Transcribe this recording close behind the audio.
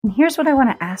And here's what I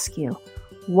want to ask you.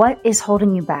 What is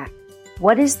holding you back?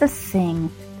 What is the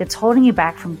thing that's holding you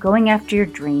back from going after your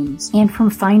dreams and from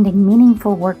finding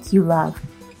meaningful work you love?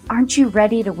 Aren't you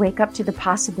ready to wake up to the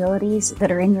possibilities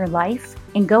that are in your life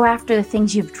and go after the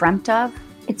things you've dreamt of?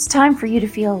 It's time for you to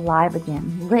feel alive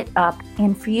again, lit up,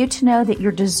 and for you to know that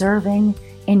you're deserving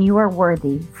and you are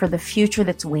worthy for the future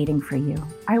that's waiting for you.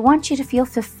 I want you to feel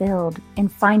fulfilled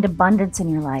and find abundance in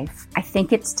your life. I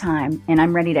think it's time, and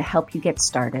I'm ready to help you get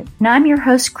started. Now, I'm your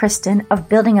host, Kristen, of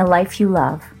Building a Life You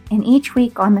Love. And each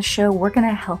week on the show, we're going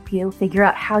to help you figure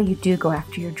out how you do go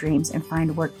after your dreams and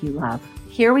find work you love.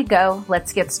 Here we go.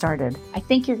 Let's get started. I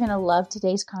think you're going to love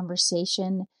today's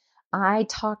conversation. I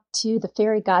talked to the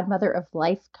fairy godmother of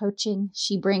life coaching.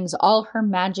 She brings all her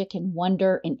magic and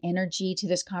wonder and energy to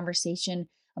this conversation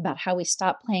about how we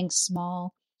stop playing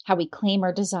small, how we claim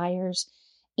our desires,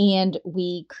 and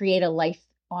we create a life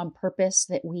on purpose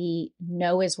that we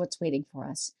know is what's waiting for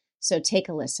us. So take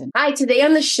a listen. Hi, today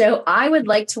on the show, I would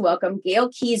like to welcome Gail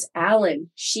Keys Allen.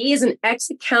 She is an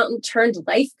ex-accountant turned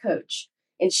life coach,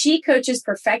 and she coaches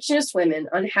perfectionist women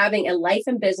on having a life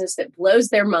and business that blows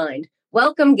their mind.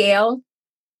 Welcome, Gail.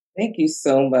 Thank you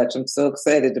so much. I'm so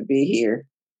excited to be here.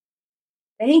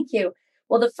 Thank you.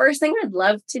 Well, the first thing I'd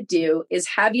love to do is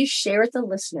have you share with the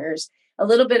listeners a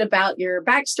little bit about your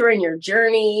backstory and your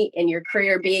journey and your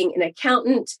career being an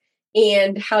accountant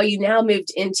and how you now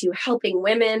moved into helping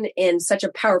women in such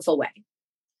a powerful way.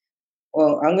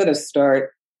 Well, I'm going to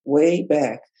start way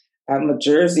back. I'm a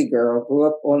Jersey girl, grew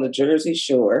up on the Jersey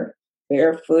Shore,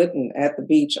 barefoot and at the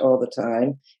beach all the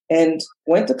time, and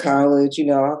went to college.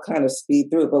 I'll kind of speed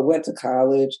through it, but went to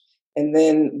college and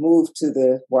then moved to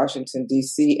the Washington,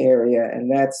 D.C. area. And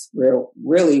that's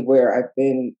really where I've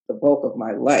been the bulk of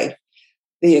my life.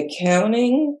 The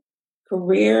accounting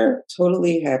career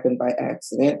totally happened by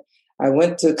accident. I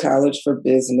went to college for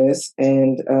business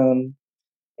and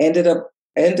ended up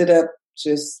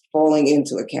just falling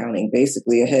into accounting.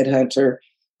 Basically, a headhunter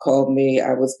called me.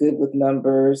 I was good with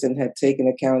numbers and had taken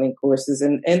accounting courses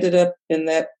and ended up in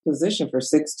that position for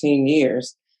 16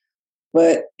 years.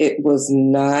 But it was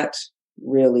not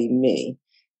really me.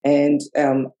 And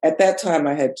at that time,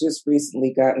 I had just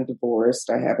recently gotten divorced.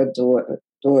 I have a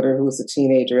daughter who was a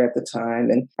teenager at the time,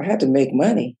 and I had to make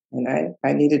money, and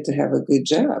I needed to have a good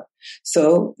job.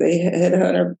 So the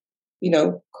headhunter,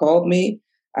 called me.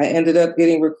 I ended up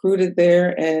getting recruited there,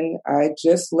 and I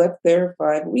just left there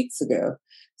 5 weeks ago.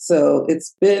 So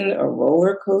it's been a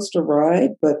roller coaster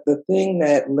ride, but the thing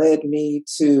that led me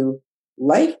to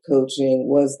life coaching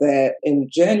was that in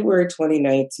January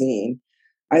 2019,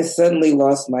 I suddenly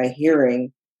lost my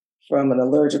hearing from an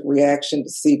allergic reaction to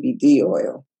CBD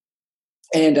oil.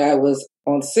 And I was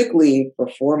on sick leave for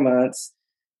 4 months,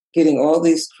 getting all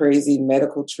these crazy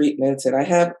medical treatments. And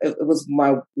it was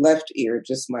my left ear,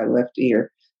 just my left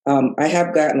ear. I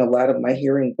have gotten a lot of my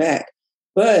hearing back,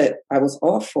 but I was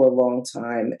off for a long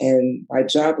time and my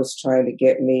job was trying to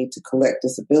get me to collect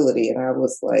disability. And I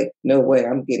was like, no way,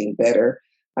 I'm getting better.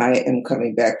 I am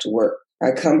coming back to work.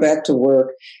 I come back to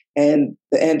work, and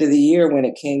the end of the year when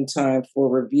it came time for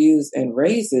reviews and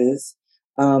raises,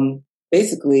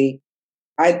 basically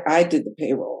I did the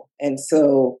payroll. And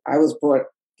so I was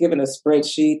given a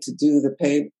spreadsheet to do the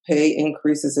pay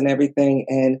increases and everything.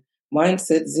 And mine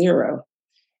said 0.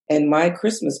 And my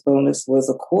Christmas bonus was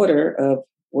a quarter of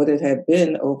what it had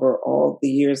been over all the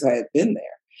years I had been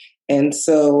there. And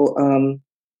so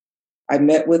I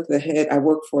met with the head. I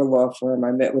worked for a law firm.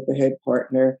 I met with the head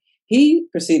partner. He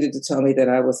proceeded to tell me that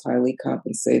I was highly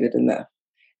compensated enough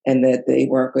and that they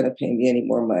weren't going to pay me any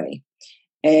more money.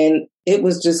 And it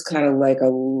was just kind of like a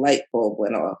light bulb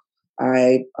went off.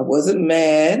 I wasn't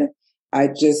mad. I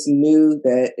just knew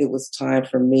that it was time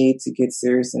for me to get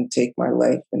serious and take my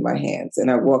life in my hands. And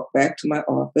I walked back to my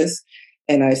office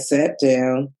and I sat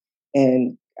down,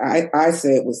 and I say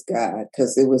it was God,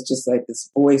 because it was just like this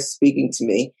voice speaking to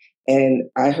me. And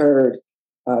I heard,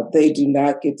 they do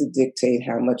not get to dictate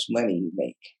how much money you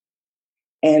make.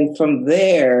 And from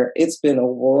there, it's been a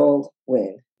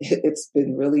whirlwind. It's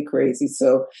been really crazy.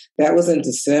 So that was in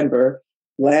December.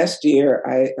 Last year,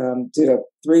 I did a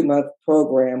 3-month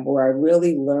program where I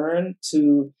really learned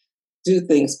to do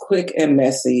things quick and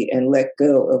messy and let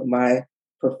go of my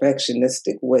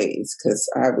perfectionistic ways, because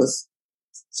I was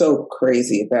so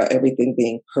crazy about everything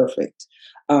being perfect.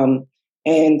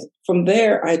 And from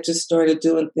there, I just started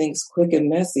doing things quick and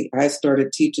messy. I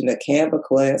started teaching a Canva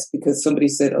class because somebody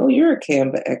said, "Oh, you're a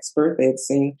Canva expert." They had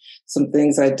seen some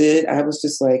things I did. I was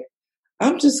just like,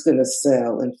 I'm just going to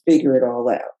sell and figure it all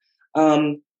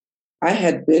out. I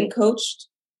had been coached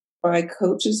by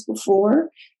coaches before,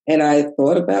 And I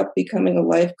thought about becoming a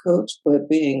life coach, but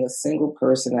being a single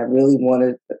person, I really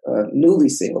wanted a newly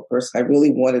single person. I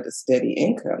really wanted a steady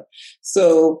income.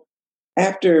 So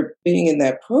after being in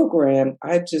that program,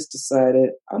 I just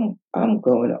decided I'm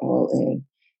going all in.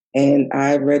 And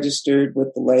I registered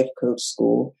with the life coach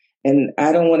school. And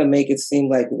I don't want to make it seem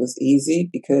like it was easy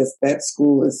because that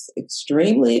school is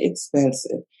extremely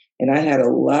expensive. And I had a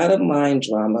lot of mind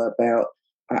drama about,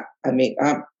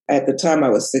 at the time I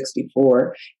was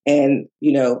 64 and,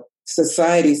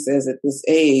 society says at this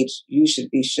age, you should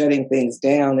be shutting things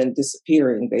down and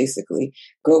disappearing, basically.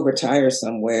 Go retire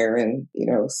somewhere and,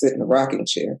 sit in a rocking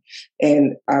chair.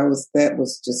 And that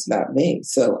was just not me.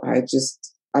 So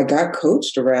I got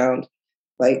coached around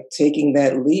like taking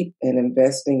that leap and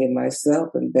investing in myself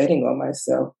and betting on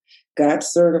myself. Got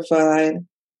certified,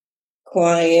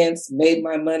 clients, made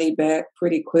my money back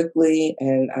pretty quickly.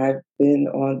 And I've been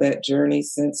on that journey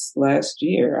since last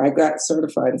year. I got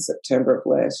certified in September of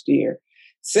last year.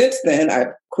 Since then,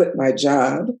 I've quit my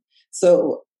job.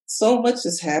 So much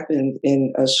has happened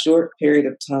in a short period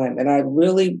of time. And I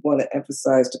really want to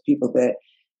emphasize to people that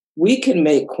we can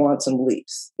make quantum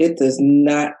leaps. It does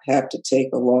not have to take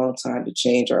a long time to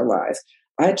change our lives.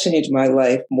 I changed my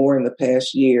life more in the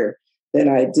past year than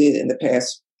I did in the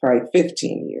past probably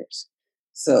 15 years.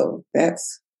 So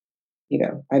that's,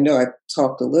 I know I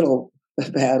talked a little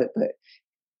about it, but.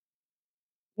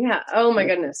 Yeah. Oh my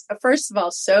goodness. First of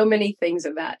all, so many things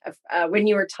of that. When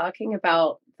you were talking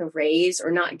about the raise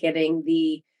or not getting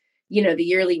the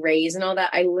yearly raise and all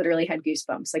that, I literally had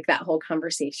goosebumps, like that whole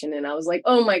conversation. And I was like,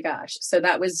 oh my gosh. So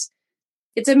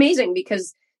it's amazing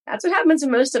because that's what happens to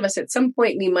most of us. At some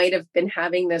point, we might have been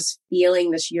having this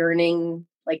feeling, this yearning,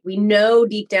 like we know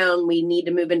deep down we need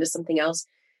to move into something else.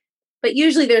 But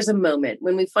usually there's a moment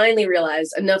when we finally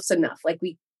realize enough's enough. Like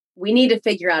we need to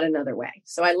figure out another way.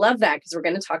 So I love that because we're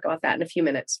going to talk about that in a few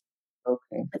minutes.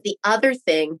 Okay. But the other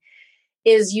thing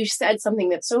is you said something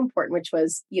that's so important, which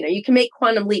was, you can make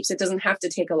quantum leaps. It doesn't have to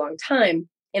take a long time.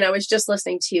 And I was just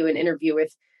listening to an interview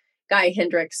with Guy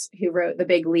Hendricks, who wrote The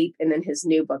Big Leap and then his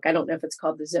new book. I don't know if it's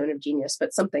called The Zone of Genius,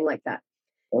 but something like that.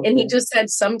 Okay. And he just said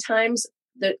sometimes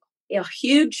a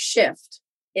huge shift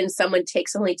in someone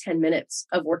takes only 10 minutes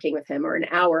of working with him or an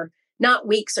hour, not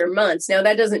weeks or months. Now,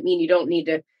 that doesn't mean you don't need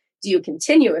to do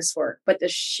continuous work, but the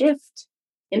shift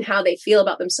in how they feel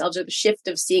about themselves or the shift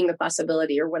of seeing the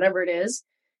possibility or whatever it is.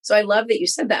 So I love that you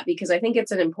said that because I think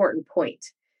it's an important point.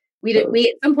 We at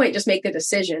some point just make the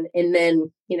decision and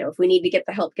then, if we need to get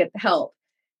the help,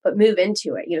 but move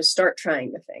into it, start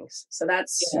trying the things. So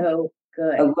that's so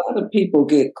good. A lot of people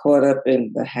get caught up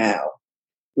in the how.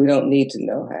 We don't need to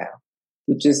know how.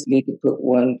 We just need to put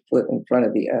one foot in front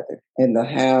of the other and the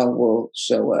how will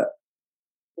show up.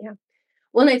 Yeah.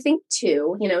 Well, and I think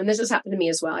too, and this has happened to me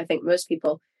as well. I think most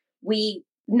people, we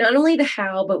not only the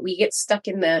how, but we get stuck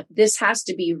in this has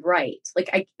to be right.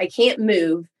 Like I can't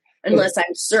move unless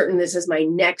I'm certain this is my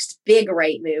next big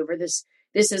right move or this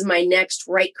is my next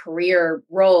right career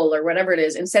role or whatever it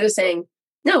is. Instead of saying,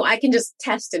 no, I can just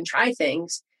test and try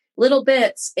things little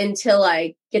bits until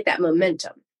I get that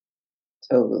momentum.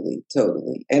 Totally.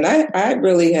 And I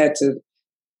really had to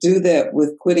do that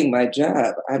with quitting my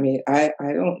job. I mean, I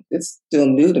don't, it's still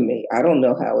new to me. I don't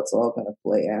know how it's all going to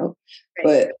play out,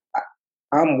 right.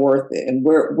 But I'm worth it. And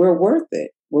we're worth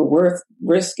it. We're worth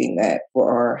risking that for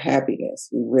our happiness.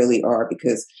 We really are,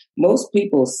 because most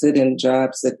people sit in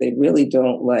jobs that they really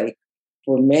don't like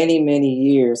for many, many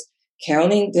years,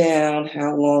 counting down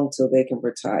how long till they can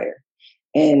retire.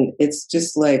 And it's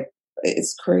just like,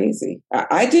 it's crazy.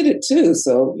 I did it too.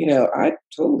 So, I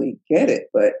totally get it.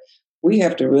 But we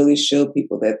have to really show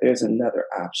people that there's another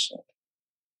option.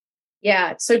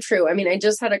 Yeah, it's so true. I mean, I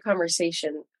just had a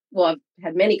conversation. Well, I've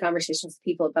had many conversations with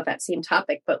people about that same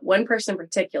topic. But one person in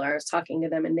particular, I was talking to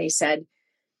them and they said,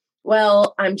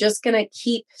 well, I'm just going to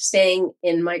keep staying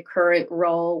in my current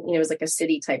role. It was like a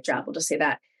city type job. We'll just say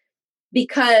that.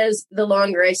 Because the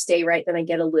longer I stay, right, then I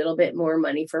get a little bit more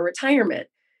money for retirement.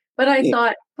 But I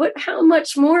thought, but how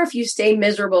much more if you stay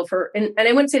miserable and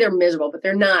I wouldn't say they're miserable, but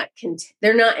they're not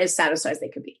as satisfied as they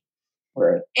could be.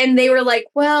 Right. And they were like,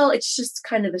 well, it's just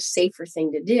kind of the safer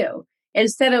thing to do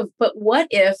but what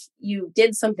if you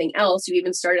did something else? You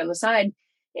even started on the side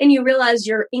and you realize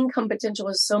your income potential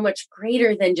is so much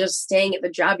greater than just staying at the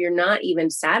job you're not even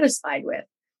satisfied with.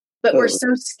 But we're so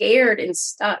scared and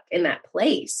stuck in that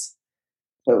place.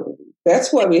 Totally.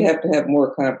 That's why we have to have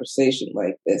more conversation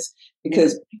like this,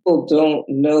 because people don't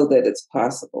know that it's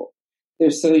possible.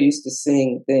 They're so used to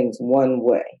seeing things one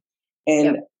way.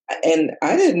 And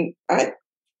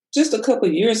just a couple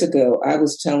of years ago, I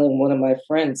was telling one of my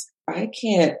friends, I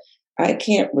can't I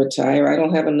can't retire. I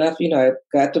don't have enough. I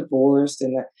got divorced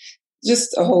and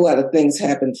just a whole lot of things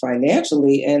happened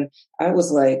financially. And I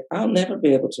was like, I'll never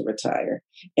be able to retire.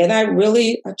 And I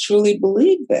truly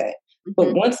believe that.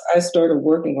 But once I started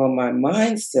working on my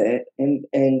mindset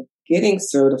and getting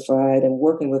certified and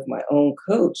working with my own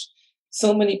coach,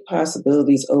 so many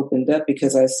possibilities opened up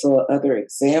because I saw other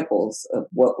examples of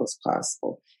what was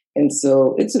possible. And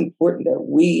so it's important that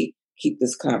we keep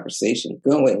this conversation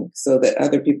going so that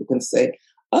other people can say,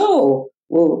 oh,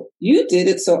 well, you did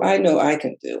it, so I know I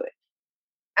can do it.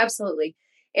 Absolutely.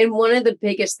 And one of the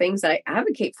biggest things that I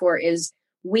advocate for is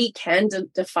we can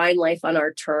define life on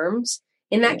our terms.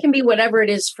 And that can be whatever it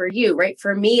is for you, right?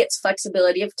 For me, it's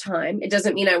flexibility of time. It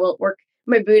doesn't mean I won't work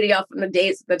my booty off on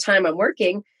the time I'm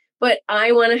working, but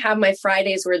I want to have my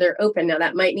Fridays where they're open. Now,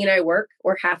 that might mean I work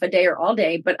or half a day or all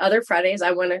day, but other Fridays,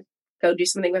 I want to go do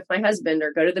something with my husband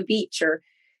or go to the beach or,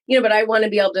 but I want to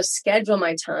be able to schedule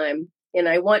my time. And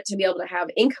I want to be able to have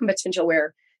income potential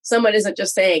where someone isn't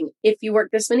just saying, if you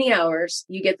work this many hours,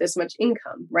 you get this much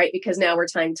income, right? Because now we're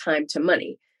tying time to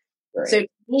money. Right. So to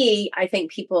me, I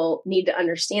think people need to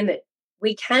understand that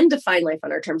we can define life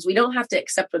on our terms. We don't have to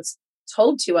accept what's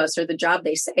told to us or the job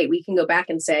they say. We can go back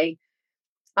and say,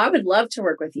 I would love to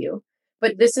work with you,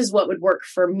 but this is what would work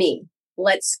for me.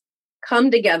 Let's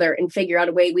come together and figure out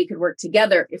a way we could work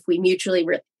together if we mutually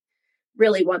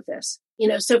really want this.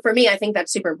 So for me, I think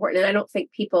that's super important. And I don't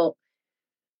think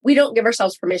we don't give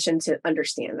ourselves permission to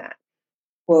understand that.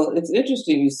 Well, it's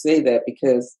interesting you say that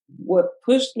because what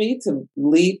pushed me to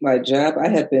leave my job, I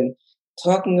had been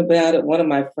talking about it. One of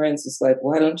my friends was like,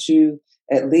 why don't you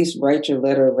at least write your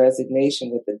letter of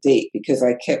resignation with a date? Because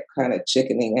I kept kind of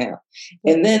chickening out.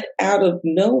 And then out of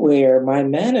nowhere, my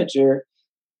manager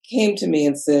came to me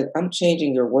and said, I'm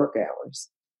changing your work hours.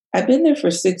 I've been there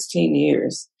for 16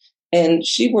 years and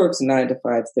she works 9 to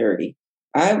 5:30.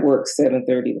 I work 7:30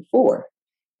 to 4.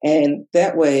 And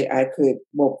that way I could,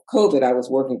 COVID, I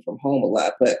was working from home a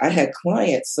lot, but I had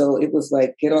clients. So it was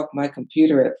like, get off my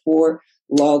computer at 4,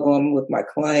 log on with my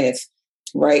clients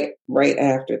right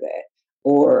after that.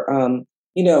 Or,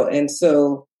 and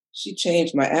so she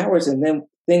changed my hours and then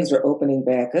things are opening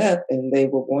back up and they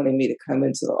were wanting me to come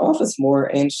into the office more.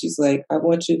 And she's like, I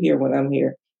want you here when I'm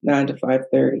here, 9 to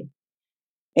 5:30.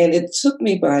 And it took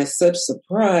me by such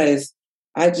surprise.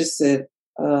 I just said,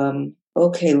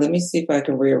 okay, let me see if I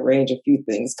can rearrange a few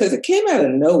things because it came out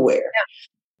of nowhere.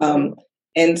 Yeah.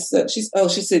 And so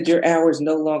she said, your hours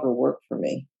no longer work for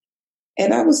me.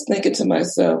 And I was thinking to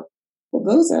myself, well,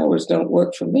 those hours don't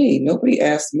work for me. Nobody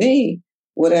asked me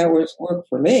what hours work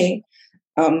for me.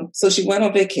 So she went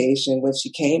on vacation. When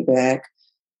she came back,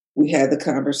 we had the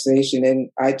conversation and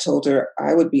I told her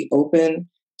I would be open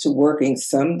to working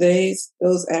some days,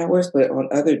 those hours, but on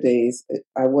other days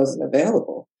I wasn't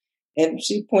available. And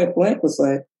she point blank was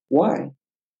like, why?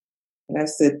 And I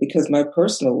said, because my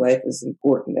personal life is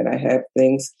important and I have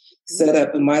things set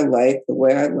up in my life the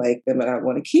way I like them and I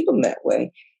want to keep them that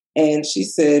way. And she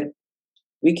said,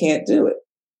 we can't do it.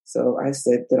 So I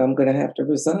said that I'm going to have to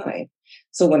resign.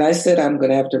 So when I said I'm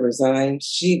going to have to resign,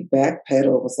 she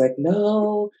backpedaled, was like,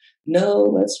 no,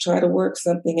 let's try to work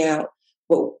something out.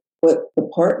 But the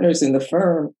partners in the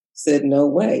firm said, no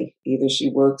way. Either she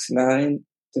works 9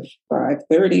 to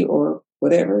 5:30 or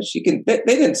whatever she can. They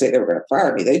didn't say they were going to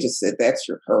fire me. They just said that's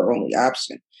her only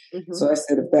option. Mm-hmm. So I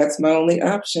said, if that's my only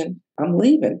option, I'm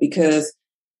leaving because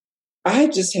I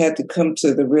just had to come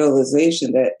to the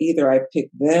realization that either I pick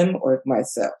them or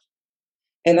myself.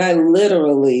 And I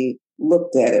literally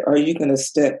looked at it. Are you going to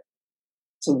step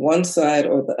to one side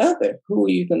or the other? Who are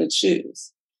you going to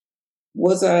choose?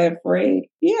 Was I afraid?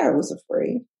 Yeah, I was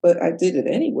afraid, but I did it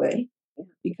anyway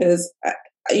because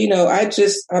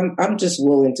I'm just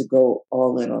willing to go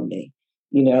all in on me.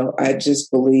 I just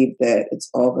believe that it's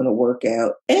all going to work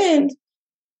out. And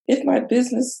if my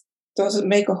business doesn't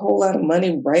make a whole lot of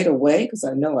money right away, because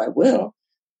I know I will,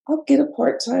 I'll get a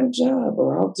part-time job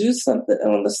or I'll do something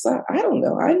on the side. I don't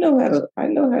know. I know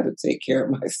how to take care of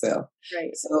myself.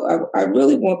 Right. So I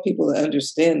really want people to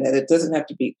understand that it doesn't have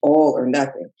to be all or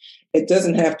nothing. It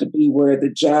doesn't have to be where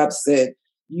the job said,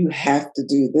 you have to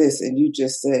do this. And you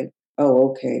just say,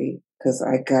 oh, okay, because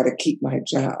I got to keep my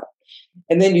job.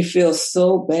 And then you feel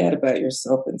so bad about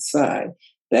yourself inside.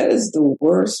 That is the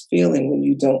worst feeling when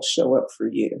you don't show up for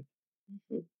you.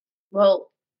 Mm-hmm. Well,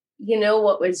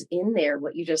 what was in there,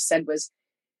 what you just said was,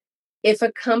 if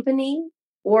a company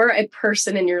or a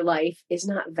person in your life is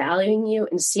not valuing you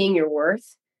and seeing your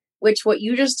worth, which what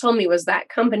you just told me was that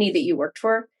company that you worked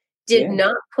for did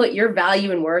not put your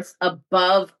value and worth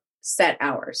above set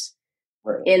hours.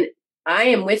 Right. And I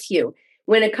am with you.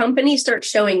 when a company starts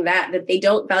showing that they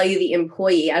don't value the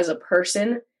employee as a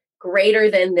person greater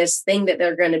than this thing that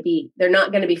they're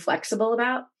not going to be flexible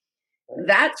about,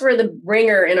 that's where the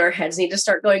ringer in our heads need to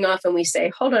start going off. And we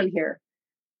say, hold on here.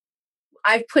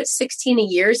 I've put 16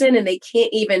 years in and they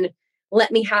can't even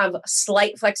let me have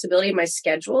slight flexibility in my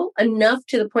schedule enough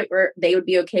to the point where they would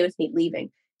be okay with me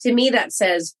leaving. To me, that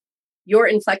says your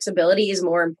inflexibility is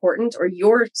more important, or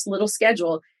your little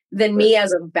schedule, than me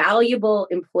as a valuable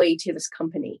employee to this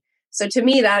company. So to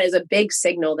me, that is a big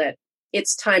signal that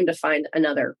it's time to find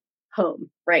another home,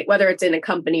 right? Whether it's in a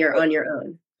company or on your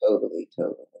own. Totally.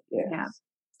 Yeah.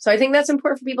 So I think that's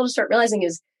important for people to start realizing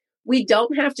is we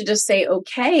don't have to just say,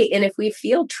 okay. And if we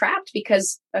feel trapped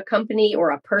because a company or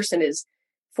a person is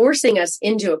forcing us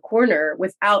into a corner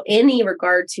without any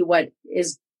regard to what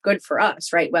is good for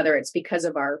us, right? Whether it's because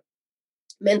of our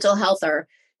mental health, our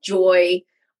joy,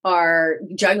 our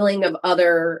juggling of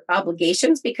other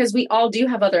obligations, because we all do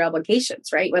have other obligations,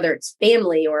 right? Whether it's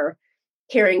family or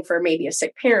caring for maybe a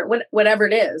sick parent, whatever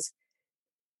it is,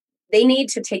 they need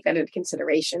to take that into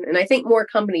consideration. And I think more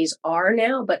companies are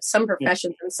now, but some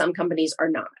professions and some companies are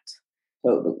not.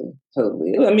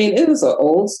 Totally. I mean, it was an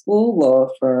old school law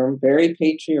firm, very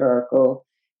patriarchal.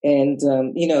 And,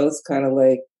 it's kind of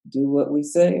like, do what we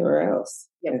say or else.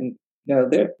 Yep. And,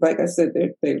 they're, like I said,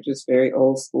 they're just very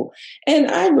old school.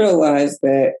 And I realized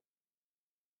that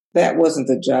wasn't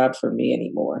the job for me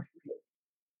anymore.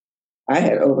 I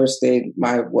had overstayed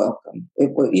my welcome.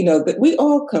 It was, that we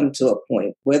all come to a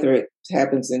point, whether it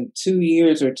happens in 2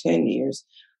 years or 10 years,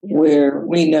 where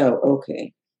we know,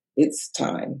 okay, it's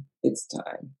time. It's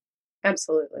time.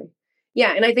 Absolutely.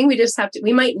 Yeah. And I think we just have to,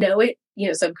 we might know it,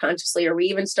 subconsciously, or we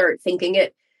even start thinking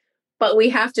it, but we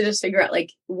have to just figure out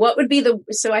what would be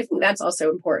so I think that's also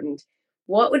important.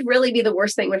 What would really be the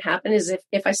worst thing would happen is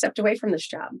if I stepped away from this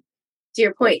job. To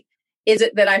your point, is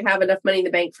it that I have enough money in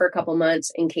the bank for a couple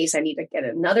months in case I need to get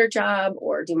another job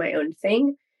or do my own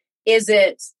thing? Is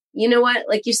it,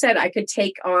 like you said, I could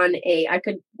I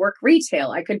could work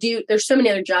retail. There's so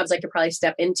many other jobs I could probably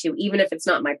step into, even if it's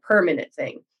not my permanent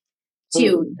thing,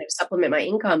 to supplement my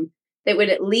income, that would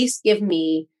at least give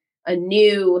me a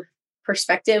new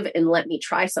perspective and let me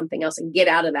try something else and get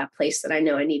out of that place that I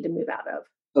know I need to move out of.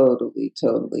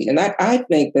 Totally. And I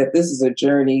think that this is a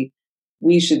journey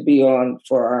we should be on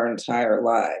for our entire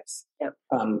lives. Yep.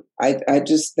 I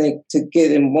just think to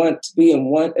be in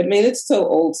one, I mean, it's so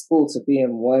old school to be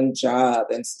in one job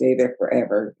and stay there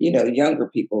forever. Younger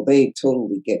people, they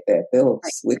totally get that. They'll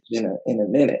switch in a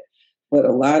minute. But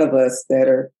a lot of us that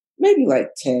are maybe like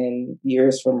 10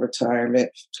 years from retirement,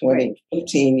 20,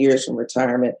 15 years from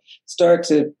retirement, start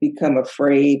to become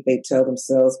afraid. They tell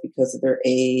themselves because of their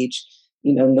age,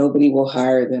 nobody will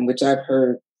hire them, which I've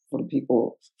heard from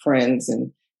people, friends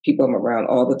and people I'm around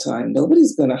all the time.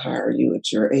 Nobody's going to hire you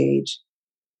at your age.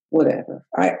 Whatever.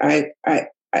 I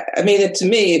mean, to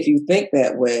me, if you think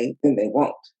that way, then they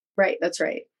won't. Right. That's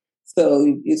right.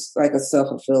 So it's like a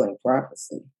self-fulfilling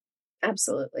prophecy.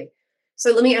 Absolutely.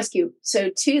 So let me ask you,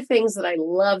 two things that I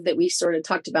love that we sort of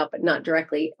talked about, but not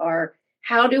directly, are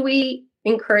how do we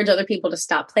encourage other people to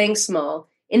stop playing small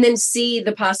and then see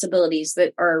the possibilities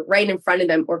that are right in front of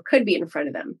them or could be in front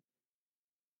of them?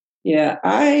 Yeah,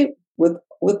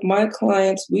 with my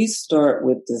clients, we start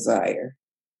with desire.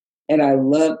 And I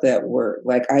love that word.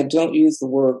 Like, I don't use the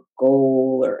word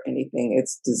goal or anything.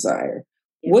 It's desire.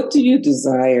 Yeah. What do you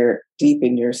desire deep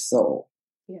in your soul?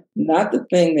 Yeah. Not the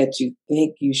thing that you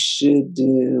think you should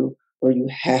do or you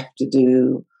have to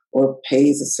do or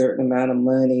pays a certain amount of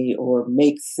money or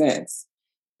makes sense.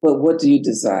 But what do you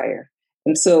desire?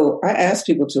 And so I ask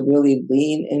people to really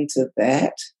lean into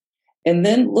that and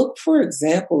then look for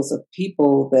examples of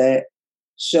people that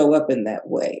show up in that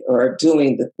way or are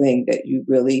doing the thing that you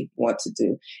really want to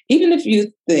do. Even if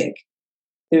you think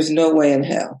there's no way in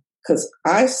hell, because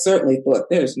I certainly thought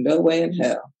there's no way in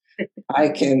hell I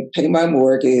can pay my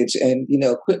mortgage and,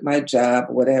 quit my job,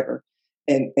 whatever,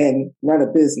 and run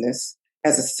a business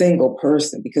as a single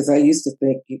person, because I used to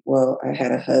think, well, I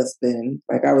had a husband,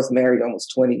 like I was married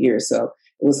almost 20 years. So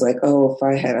it was like, oh, if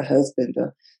I had a husband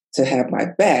to have my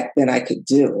back, then I could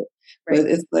do it. Right.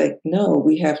 But it's like, no,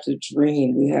 we have to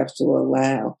dream. We have to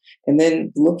allow, and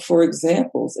then look for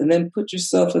examples, and then put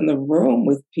yourself in the room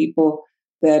with people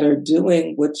that are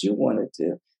doing what you want to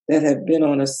do, that have been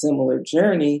on a similar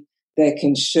journey, that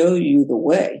can show you the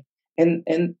way.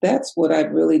 And that's what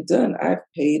I've really done. I've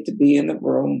paid to be in the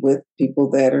room with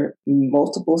people that are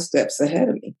multiple steps ahead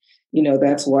of me.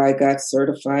 That's why I got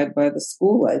certified by the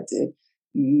school I did.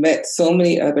 Met so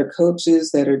many other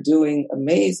coaches that are doing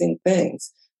amazing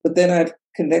things. But then I've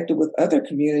connected with other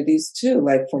communities too.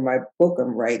 Like for my book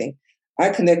I'm writing, I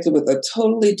connected with a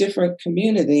totally different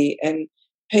community and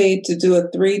paid to do a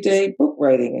 3-day book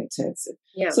writing intensive.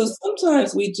 Yeah. So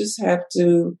sometimes we just have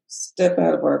to step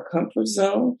out of our comfort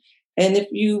zone. And if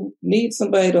you need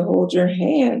somebody to hold your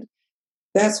hand,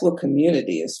 that's what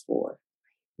community is for,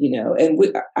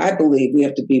 and I believe we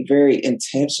have to be very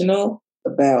intentional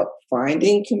about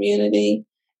finding community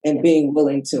and being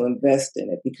willing to invest in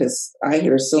it, because I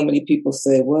hear so many people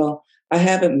say, well, I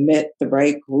haven't met the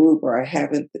right group, or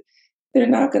they're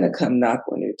not going to come knock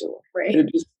on your door. Right.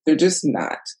 They're just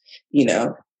not,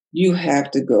 you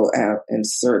have to go out and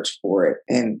search for it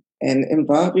and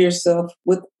involve yourself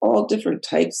with all different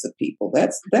types of people.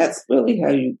 That's really how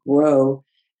you grow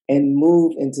and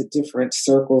move into different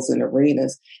circles and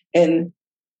arenas. And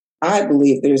I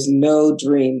believe there's no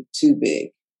dream too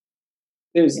big.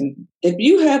 If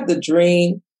you have the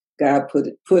dream, God put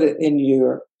it in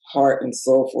your heart and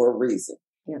soul for a reason.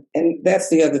 Yeah. And that's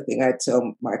the other thing I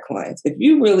tell my clients. If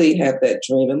you really have that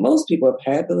dream, and most people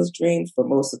have had those dreams for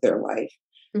most of their life,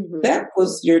 that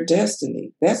was your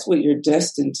destiny. That's what you're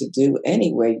destined to do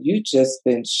anyway. You just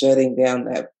been shutting down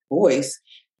that voice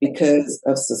because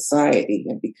of society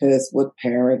and because what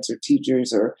parents or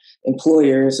teachers or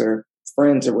employers or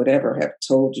friends or whatever have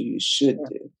told you should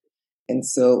do. And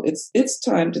so it's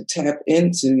time to tap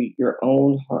into your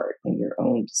own heart and your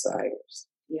own desires.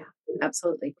 Yeah,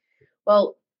 absolutely.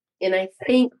 Well, and I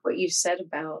think what you said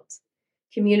about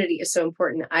community is so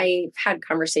important. I've had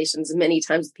conversations many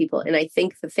times with people, and I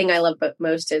think the thing I love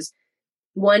most is,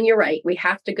 one, you're right. We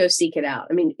have to go seek it out.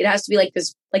 I mean, it has to be like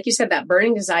this, like you said, that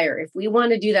burning desire. If we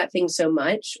want to do that thing so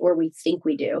much, or we think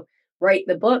we do, write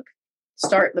the book,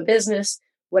 start the business,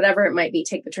 whatever it might be,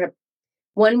 take the trip.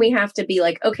 One, we have to be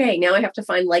like, okay, now I have to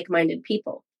find like-minded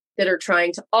people that are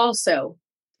trying to also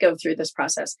go through this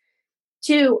process.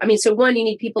 Two, so one, you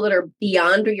need people that are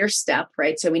beyond your step,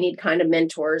 right? So we need kind of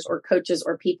mentors or coaches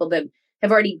or people that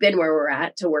have already been where we're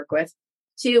at to work with.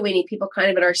 Two, we need people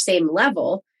kind of at our same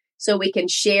level so we can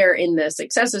share in the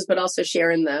successes, but also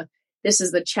share in this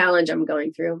is the challenge I'm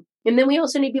going through. And then we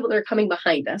also need people that are coming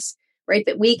behind us, right?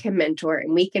 That we can mentor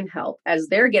and we can help as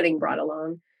they're getting brought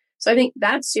along. So I think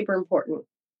that's super important.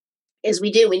 We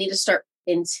need to start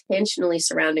intentionally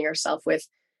surrounding ourselves with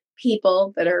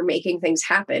people that are making things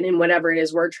happen in whatever it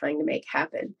is we're trying to make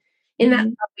happen. And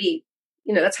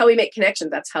that's how we make connections.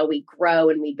 That's how we grow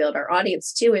and we build our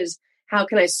audience too, is how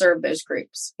can I serve those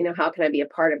groups? How can I be a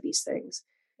part of these things?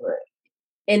 Right.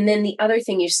 And then the other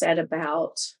thing you said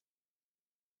about,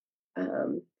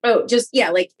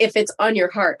 like if it's on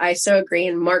your heart, I so agree.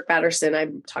 And Mark Batterson, I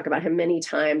talk about him many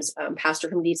times, pastor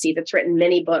from DC that's written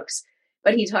many books,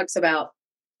 but he talks about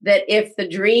that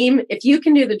if you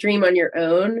can do the dream on your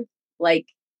own, like,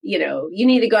 you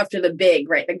need to go after the big,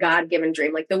 right? The God-given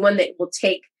dream, like the one that will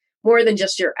take more than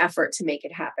just your effort to make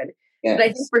it happen. Yes. But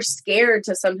I think we're scared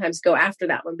to sometimes go after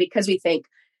that one because we think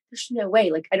there's no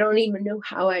way, like, I don't even know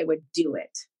how I would do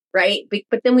it. Right.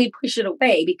 But then we push it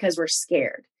away because we're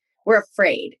scared. We're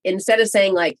afraid, instead of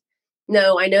saying like,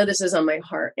 no, I know this is on my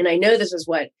heart and I know this is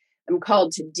what I'm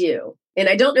called to do. And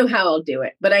I don't know how I'll do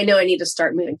it, but I know I need to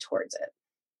start moving towards it.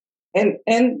 And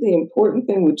the important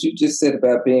thing, what you just said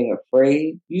about being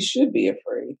afraid, you should be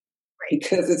afraid, right?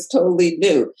 Because it's totally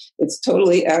new. It's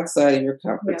totally outside of your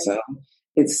comfort zone.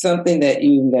 It's something that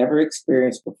you never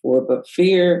experienced before, but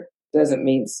fear doesn't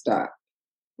mean stop.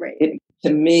 Right.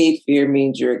 To me, fear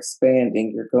means you're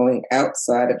expanding. You're going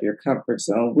outside of your comfort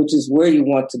zone, which is where you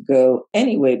want to go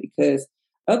anyway, because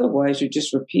otherwise you're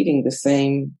just repeating the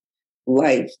same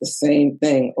life, the same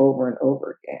thing over and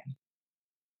over again.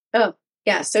 Oh,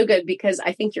 yeah, so good, because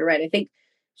I think you're right. I think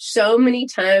so many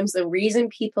times the reason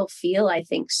people feel, I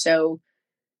think, so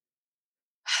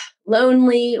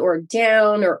lonely or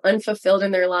down or unfulfilled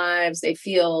in their lives, they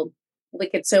feel like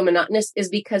it's so monotonous, is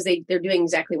because they're doing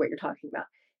exactly what you're talking about.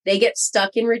 They get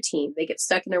stuck in routine. They get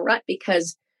stuck in a rut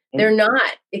because they're not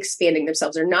expanding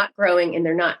themselves. They're not growing and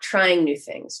they're not trying new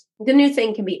things. The new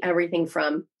thing can be everything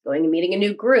from going and meeting a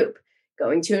new group,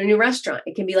 going to a new restaurant.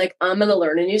 It can be like, I'm going to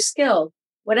learn a new skill,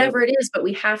 whatever it is, but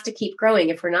we have to keep growing.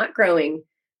 If we're not growing,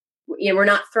 we're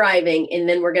not thriving, and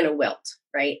then we're going to wilt.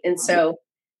 Right. And so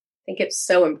I think it's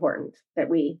so important that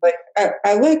we.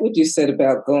 I like what you said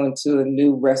about going to a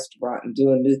new restaurant and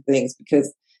doing new things,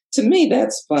 because to me,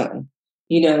 that's fun.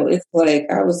 It's like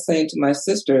I was saying to my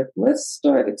sister, let's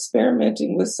start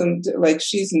experimenting with like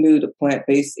she's new to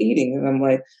plant-based eating. And I'm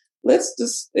like, let's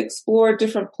just explore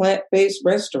different plant-based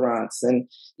restaurants. And,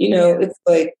 it's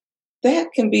like,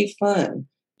 that can be fun.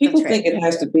 People think it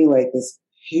has to be like this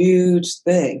huge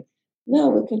thing.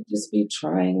 No, it could just be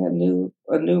trying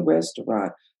a new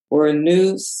restaurant or a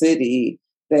new city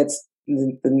that's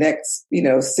the next,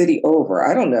 city over.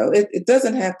 I don't know. It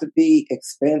doesn't have to be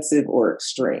expensive or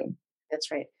extreme.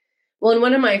 That's right. Well, and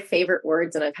one of my favorite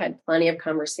words, and I've had plenty of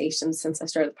conversations since I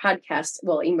started the podcast,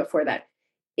 well, even before that,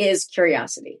 is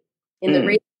curiosity. And the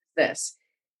reason is this: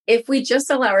 if we just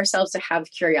allow ourselves to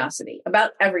have curiosity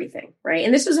about everything, right?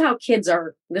 And this is how kids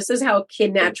are. This is how a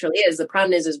kid naturally is. The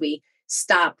problem is we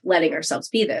stop letting ourselves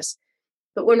be this.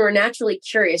 But when we're naturally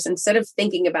curious, instead of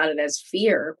thinking about it as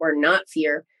fear or not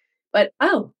fear, but,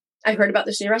 oh, I heard about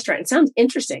this new restaurant. It sounds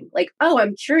interesting. Like, oh,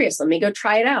 I'm curious. Let me go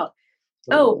try it out.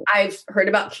 Oh, I've heard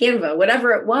about Canva,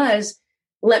 whatever it was.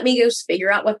 Let me go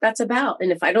figure out what that's about.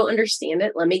 And if I don't understand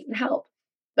it, let me get help.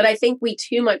 But I think we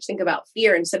too much think about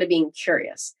fear instead of being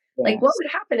curious. Yes. Like, what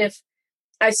would happen if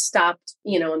I stopped,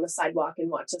 on the sidewalk and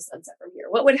watched the sunset from here?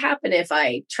 What would happen if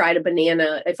I tried a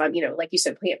banana, if I'm, like you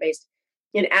said, plant-based,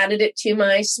 and added it to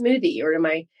my smoothie or to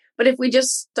my, but if we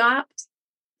just stopped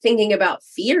thinking about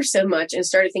fear so much and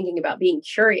started thinking about being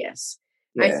curious,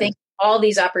 I think all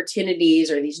these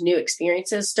opportunities or these new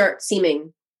experiences they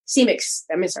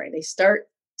start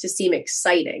to seem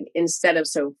exciting instead of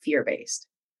so fear-based.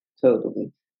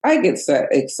 Totally. I get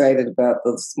excited about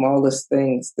the smallest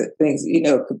things,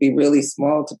 could be really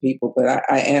small to people, but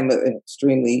I am an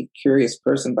extremely curious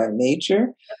person by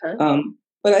nature.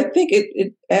 But I think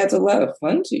it adds a lot of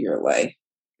fun to your life.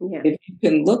 Yeah. If you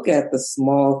can look at the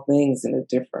small things in a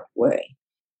different way,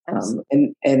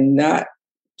 and not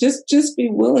just be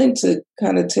willing to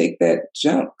kind of take that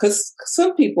jump. Because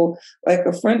some people, like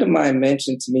a friend of mine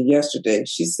mentioned to me yesterday,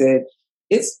 she said,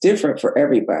 it's different for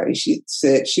everybody. She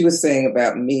said, she was saying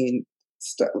about me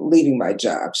leaving my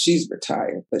job. She's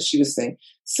retired, but she was saying,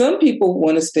 some people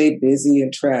want to stay busy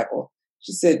and travel.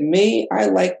 She said, me, I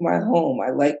like my home. I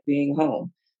like being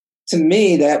home. To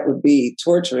me, that would be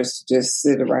torturous to just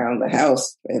sit around the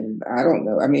house. And I don't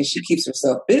know. I mean, she keeps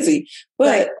herself busy,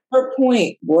 but her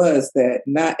point was that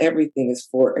not everything is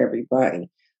for everybody,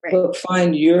 but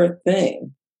find your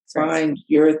thing, find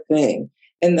your thing.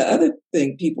 And the other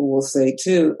thing people will say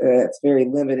too, that's very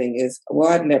limiting is, well,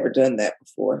 I've never done that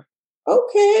before.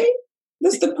 Okay.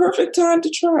 This is the perfect time to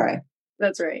try.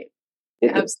 That's right.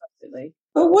 Absolutely.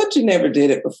 But what, you never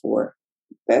did it before?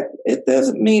 That it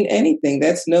doesn't mean anything.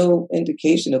 That's no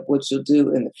indication of what you'll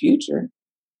do in the future.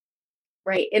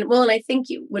 Right. And I think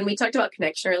when we talked about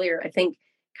connection earlier, I think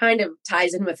kind of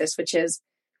ties in with this, which is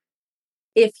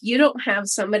if you don't have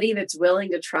somebody that's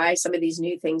willing to try some of these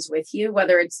new things with you,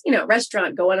 whether it's,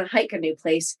 restaurant, go on a hike, a new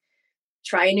place,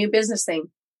 try a new business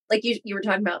thing. Like you were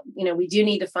talking about, we do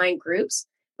need to find groups,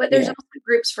 but there's also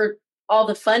groups for all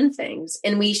the fun things.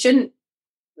 And we shouldn't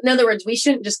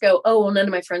just go, oh, well, none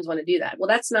of my friends want to do that. Well,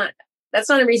 that's not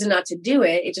a reason not to do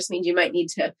it. It just means you might need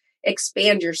to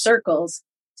expand your circles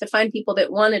to find people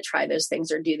that want to try those things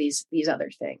or do these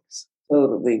other things.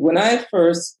 Totally. When I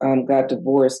first got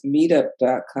divorced,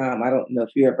 meetup.com, I don't know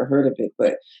if you ever heard of it,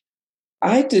 but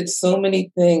I did so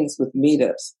many things with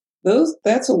meetups.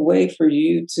 That's a way for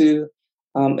you to,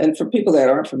 and for people that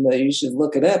aren't familiar, you should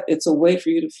look it up. It's a way for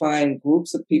you to find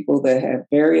groups of people that have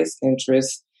various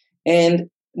interests, and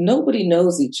nobody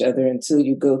knows each other until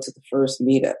you go to the first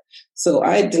meetup. So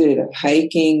I did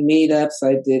hiking meetups.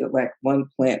 I did like one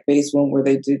plant-based one where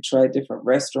they did try different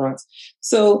restaurants.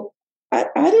 So I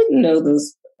didn't know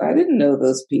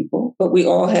those people, but we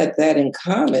all had that in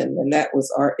common. And that was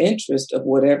our interest of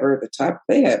whatever the topic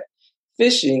they had,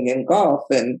 fishing and golf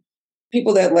and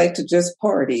people that like to just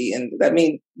party. And I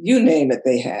mean, you name it,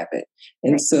 they have it.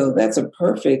 And so that's a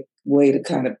perfect way to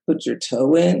kind of put your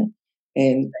toe in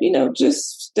and,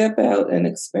 just step out and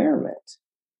experiment.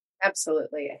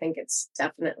 Absolutely. I think it's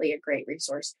definitely a great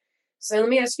resource. So let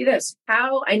me ask you this.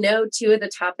 How I know two of the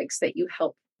topics that you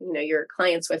help, your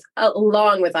clients with,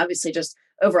 along with obviously just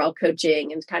overall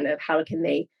coaching and kind of how can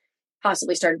they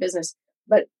possibly start a business.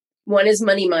 But one is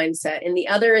money mindset. And the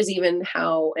other is even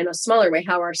how, in a smaller way,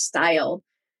 how our style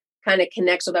kind of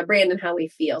connects with our brand and how we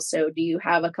feel. So do you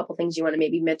have a couple things you want to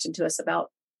maybe mention to us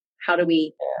about how do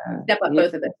we step up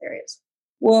both of those areas?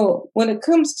 Well, when it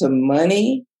comes to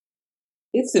money,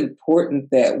 it's important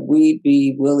that we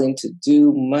be willing to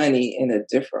do money in a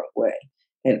different way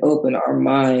and open our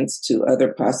minds to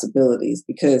other possibilities.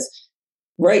 Because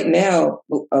right now,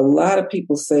 a lot of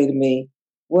people say to me,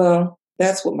 well,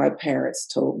 that's what my parents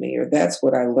told me, or that's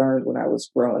what I learned when I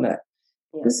was growing up.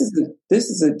 Yeah. This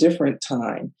is a different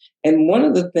time. And one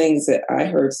of the things that I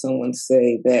heard someone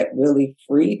say that really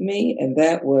freed me, and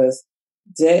that was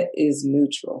debt is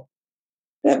neutral.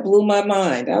 That blew my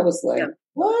mind. I was like,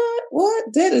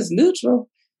 what? Debt is neutral?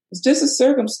 It's just a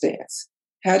circumstance.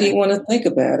 How do you want to think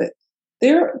about it?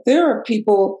 There are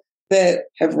people that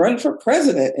have run for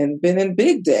president and been in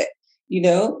big debt.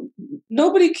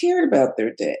 nobody cared about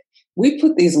their debt. We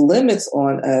put these limits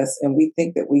on us and we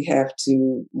think that we have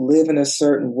to live in a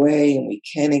certain way and we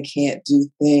can and can't do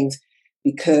things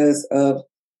because of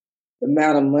the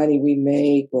amount of money we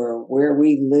make or where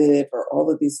we live or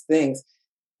all of these things.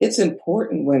 It's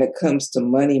important when it comes to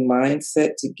money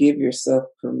mindset to give yourself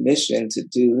permission to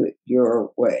do it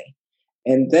your way.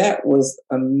 And that was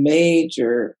a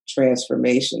major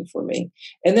transformation for me.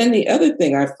 And then the other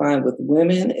thing I find with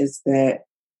women is that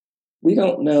we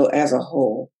don't know as a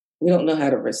whole, we don't know how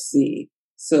to receive.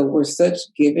 So we're such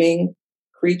giving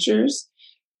creatures.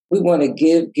 We want to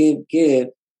give,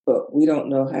 but we don't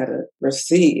know how to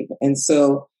receive. And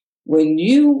so when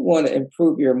you want to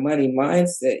improve your money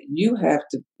mindset, you have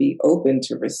to be open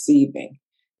to receiving.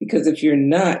 Because if you're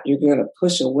not, you're going to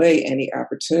push away any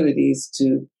opportunities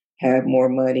to have more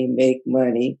money, make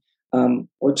money,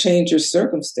 or change your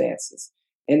circumstances.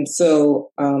 And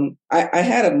so I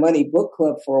had a money book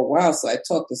club for a while. So I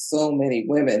talked to so many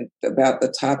women about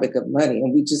the topic of money.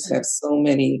 And we just have so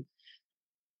many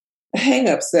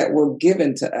hangups that were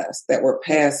given to us, that were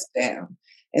passed down.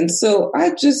 And so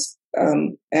I just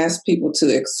ask people to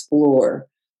explore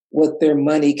what their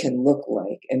money can look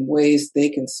like and ways they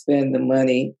can spend the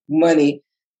money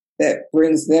that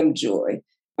brings them joy.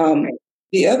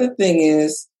 The other thing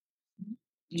is,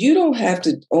 you don't have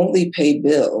to only pay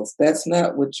bills. That's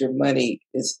not what your money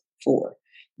is for.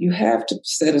 You have to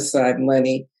set aside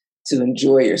money to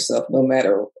enjoy yourself, no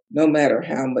matter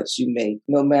how much you make,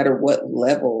 no matter what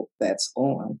level that's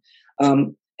on.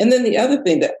 And then the other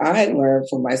thing that I learned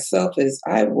for myself is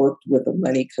I worked with a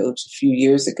money coach a few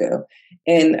years ago,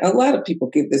 and a lot of people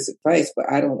give this advice, but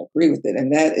I don't agree with it.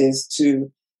 And that is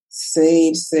to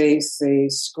save,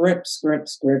 scrimp.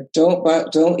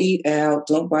 Don't eat out.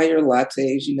 Don't buy your lattes.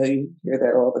 You know, you hear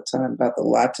that all the time about the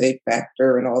latte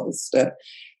factor and all this stuff.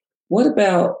 What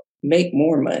about make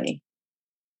more money?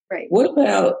 Right. What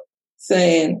about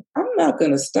saying, I'm not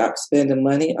going to stop spending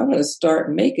money. I'm going to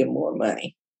start making more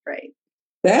money. Right.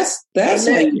 That's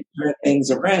how you turn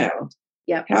things around.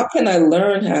 Yep. How can I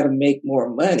learn how to make more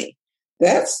money?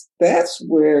 That's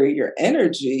where your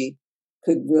energy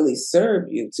could really serve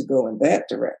you to go in that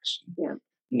direction. Yeah.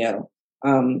 You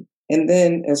know, and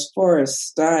then as far as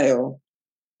style,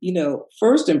 you know,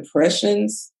 first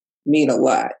impressions mean a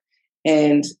lot.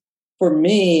 And for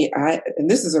me, and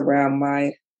this is around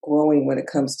my growing when it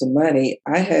comes to money,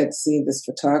 I had seen this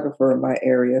photographer in my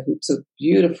area who took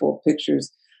beautiful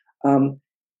pictures.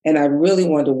 And I really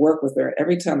wanted to work with her. And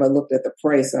every time I looked at the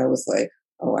price, I was like,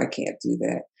 oh, I can't do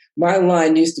that. My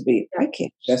line used to be, I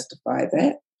can't justify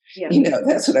that. Yeah. You know,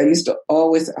 that's what I used to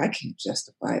always, I can't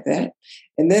justify that.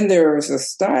 And then there was a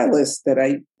stylist that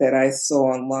I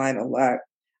saw online a lot.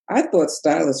 I thought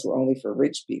stylists were only for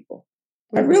rich people.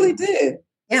 Mm-hmm. I really did.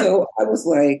 Yeah. So I was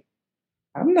like,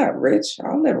 I'm not rich.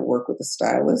 I'll never work with a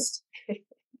stylist.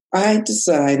 I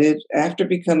decided after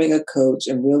becoming a coach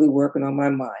and really working on my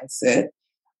mindset,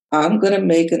 I'm going to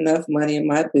make enough money in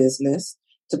my business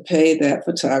to pay that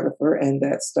photographer and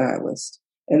that stylist.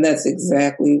 And that's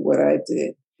exactly what I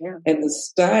did. Yeah. And the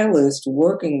stylist,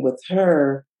 working with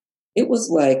her, it was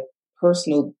like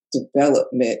personal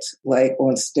development, like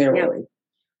on steroids. Yeah.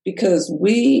 Because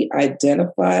we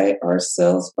identify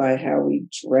ourselves by how we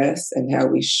dress and how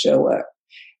we show up.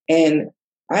 And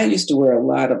I used to wear a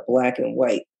lot of black and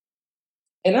white.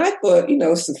 And I thought, you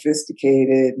know,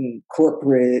 sophisticated and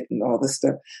corporate and all this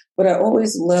stuff. But I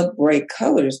always loved bright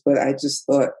colors, but I just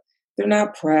thought they're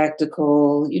not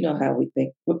practical. You know how we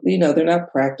think, you know, they're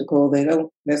not practical. They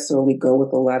don't necessarily go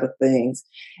with a lot of things.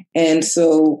 And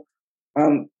so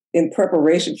in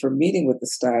preparation for meeting with the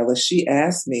stylist, she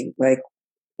asked me, like,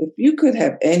 if you could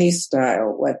have any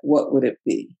style, like, what would it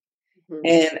be? Mm-hmm.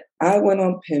 And I went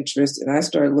on Pinterest and I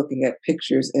started looking at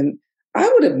pictures, and I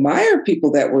would admire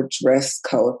people that were dressed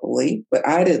colorfully, but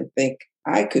I didn't think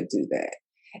I could do that.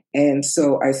 And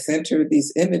so I sent her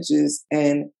these images,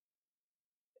 and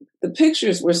the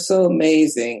pictures were so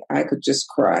amazing, I could just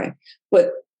cry.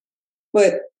 But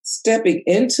stepping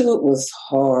into it was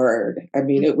hard. I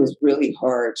mean, it was really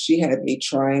hard. She had me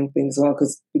trying things on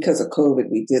because of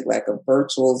COVID, we did like a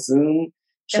virtual Zoom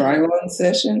try-on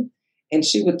session, and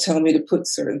she would tell me to put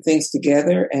certain things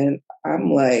together, and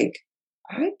I'm like,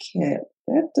 I can't,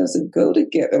 that doesn't go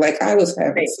together. Like I was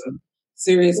having some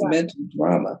serious mental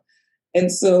drama.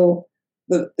 And so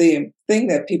the thing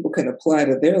that people can apply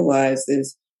to their lives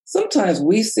is sometimes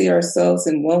we see ourselves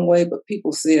in one way, but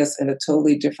people see us in a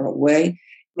totally different way.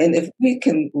 And if we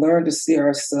can learn to see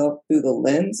ourselves through the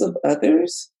lens of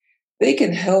others, they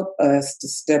can help us to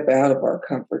step out of our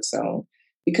comfort zone,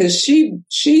 because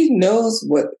she knows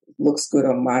what looks good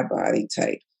on my body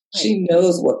type. She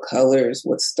knows what colors,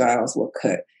 what styles, what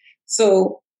cut.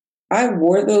 So I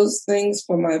wore those things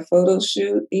for my photo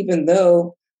shoot, even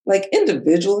though, like,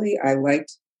 individually, I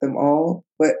liked them all,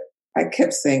 but I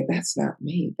kept saying, that's not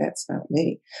me. That's not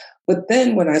me. But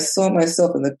then when I saw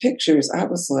myself in the pictures, I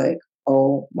was like,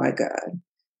 oh my God,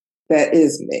 that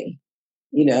is me,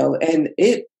 and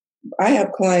I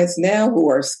have clients now who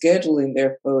are scheduling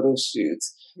their photo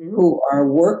shoots, who are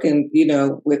working,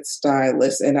 with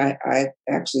stylists. And I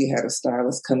actually had a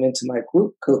stylist come into my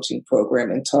group coaching program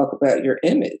and talk about your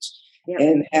image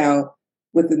and how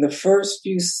within the first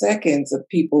few seconds of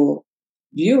people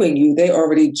viewing you, they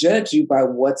already judge you by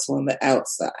what's on the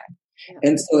outside.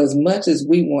 And so as much as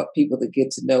we want people to get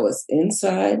to know us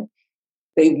inside,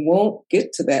 they won't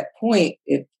get to that point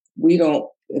if we don't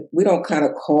kind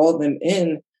of call them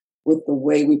in with the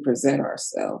way we present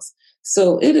ourselves.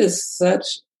 So it is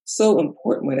so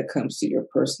important when it comes to your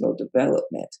personal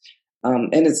development.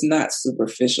 And it's not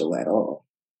superficial at all.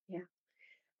 Yeah,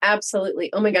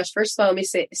 absolutely. Oh my gosh. First of all, let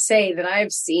me say that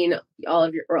I've seen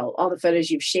all the photos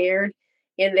you've shared,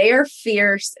 and they are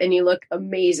fierce and you look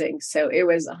amazing. So it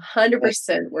was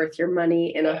 100% worth your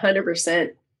money, and 100%,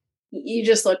 you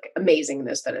just look amazing in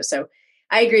those photos. So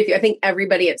I agree with you. I think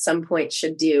everybody at some point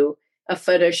should do a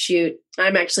photo shoot.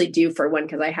 I'm actually due for one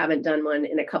because I haven't done one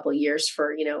in a couple of years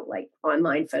for, like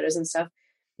online photos and stuff.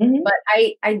 Mm-hmm. But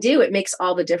I do. It makes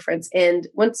all the difference. And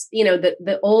once,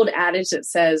 the old adage that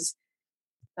says,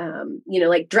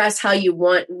 like dress how you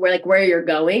want, where you're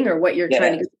going or what you're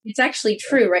trying to do. It's actually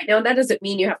true right now. That doesn't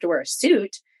mean you have to wear a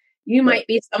suit. You might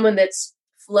be someone that's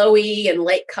flowy and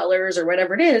light colors or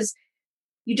whatever it is.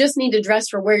 You just need to dress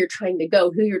for where you're trying to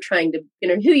go, who you're trying to,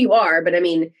 who you are. But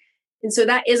and so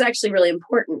that is actually really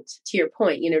important to your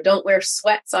point. Don't wear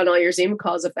sweats on all your Zoom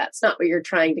calls if that's not what you're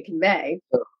trying to convey.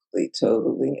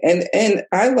 Totally. And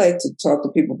I like to talk to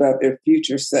people about their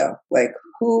future self. Like,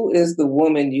 who is the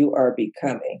woman you are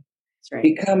becoming? That's right.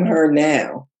 Become her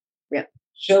now. Yeah.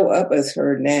 Show up as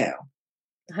her now.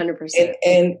 100%.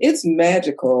 And it's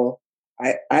magical.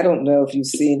 I don't know if you've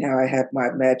seen how I have my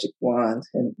magic wand,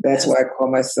 and that's why I call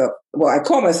myself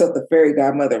the fairy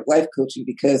godmother of life coaching,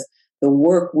 because the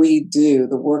work we do,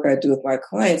 the work I do with my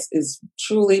clients is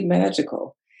truly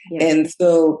magical. Yeah. And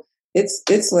so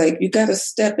it's like, you got to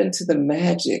step into the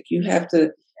magic. You have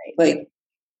to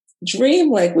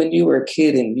dream like when you were a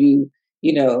kid and you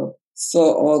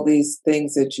saw all these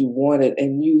things that you wanted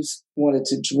and you wanted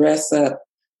to dress up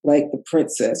like the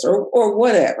princess or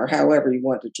whatever, however you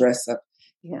want to dress up.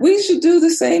 Yeah. We should do the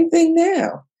same thing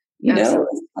now.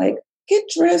 It's like, get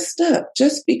dressed up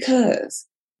just because.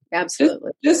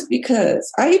 Absolutely. Just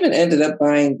because. I even ended up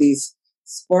buying these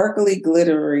sparkly,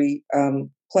 glittery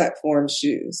platform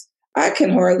shoes. I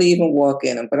can hardly even walk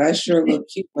in them, but I sure look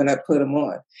cute when I put them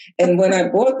on. And when I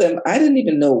bought them, I didn't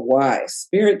even know why.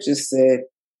 Spirit just said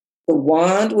the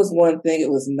wand was one thing. It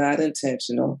was not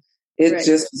intentional. It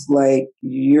just was like,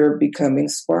 you're becoming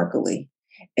sparkly.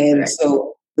 And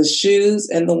so the shoes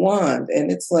and the wand. And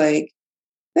it's like,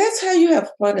 that's how you have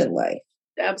fun in life.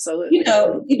 Absolutely.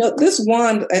 This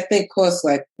wand, I think, costs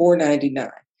like $4.99.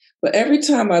 But every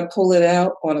time I pull it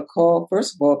out on a call,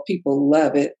 first of all, people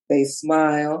love it. They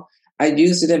smile. I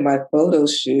use it in my photo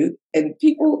shoot. And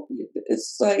people,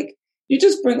 it's like, you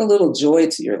just bring a little joy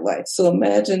to your life. So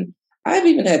imagine, I've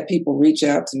even had people reach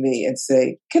out to me and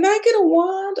say, can I get a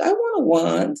wand? I want a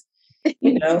wand,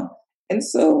 And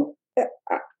so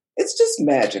it's just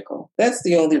magical. That's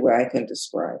the only way I can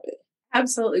describe it.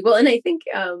 Absolutely. Well, and I think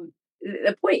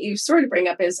the point you sort of bring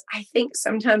up is, I think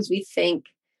sometimes we think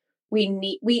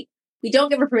we don't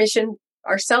give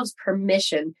ourselves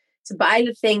permission to buy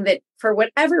the thing that for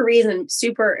whatever reason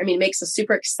makes us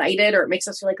super excited, or it makes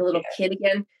us feel like a little kid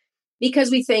again, because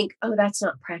we think, oh, that's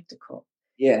not practical.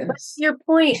 Yes. But to your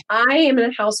point, I am in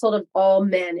a household of all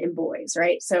men and boys,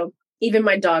 right? So even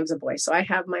my dog's a boy. So I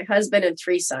have my husband and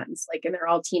 3 sons, and they're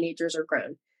all teenagers or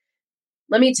grown.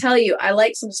 Let me tell you, I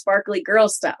like some sparkly girl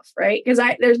stuff, right? Because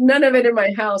there's none of it in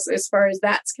my house as far as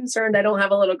that's concerned. I don't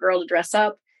have a little girl to dress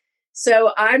up.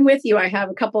 So I'm with you. I have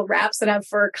a couple of wraps that have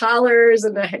fur collars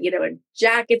and a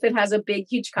jacket that has a big,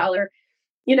 huge collar.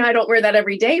 I don't wear that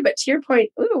every day, but to your point,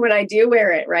 when I do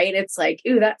wear it, right, it's like,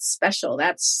 that's special.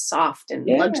 That's soft and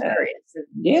luxurious.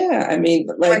 Yeah. I mean,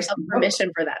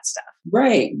 permission for that stuff.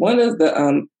 Right. One of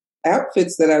the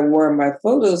outfits that I wore in my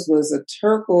photos was a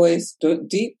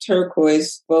deep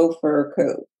turquoise faux fur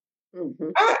coat. Mm-hmm.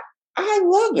 I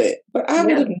love it, but I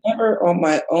would have never on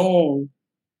my own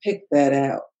picked that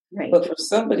out. Right. But for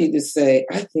somebody to say,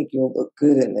 I think you'll look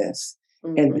good in this,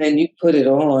 and then you put it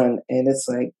on and it's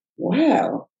like,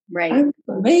 wow, right. I'm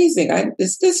amazing.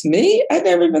 Is this me? I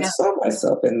never even saw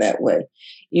myself in that way.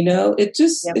 It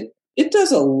just, Yep. it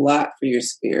does a lot for your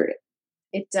spirit.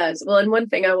 It does. Well, and one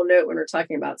thing I will note when we're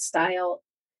talking about style,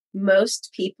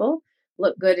 most people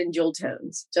look good in jewel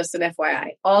tones, just an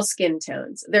FYI, all skin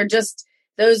tones. They're just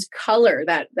those color,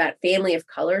 that family of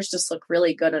colors just look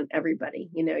really good on everybody.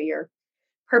 Your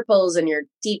purples and your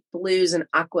deep blues and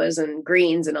aquas and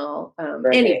greens and all.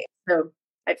 Right. Anyway, so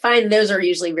I find those are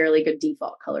usually really good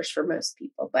default colors for most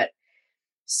people. But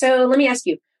so let me ask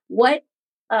you, what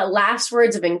last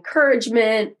words of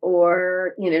encouragement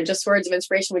or, just words of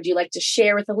inspiration would you like to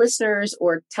share with the listeners,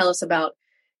 or tell us about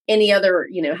any other,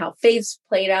 how faith's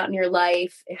played out in your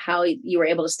life, how you were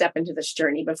able to step into this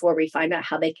journey before we find out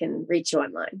how they can reach you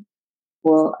online?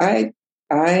 Well,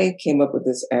 I came up with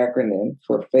this acronym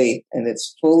for faith, and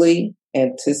it's fully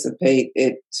anticipate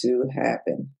it to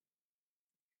happen.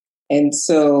 And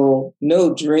so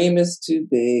no dream is too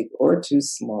big or too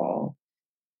small.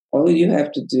 All you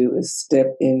have to do is step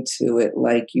into it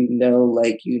like you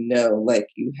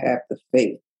have the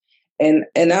faith. And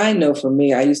I know for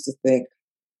me, I used to think,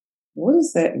 what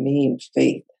does that mean,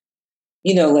 faith?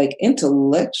 Like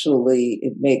intellectually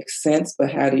it makes sense, but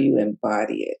how do you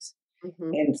embody it?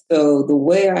 Mm-hmm. And so the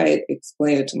way I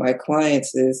explain it to my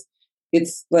clients is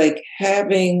it's like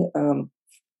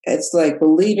it's like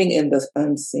believing in the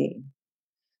unseen.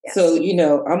 Yes. So,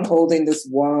 I'm holding this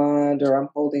wand or I'm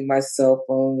holding my cell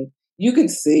phone. You can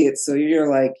see it. So you're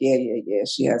like, yeah,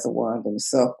 she has a wand and a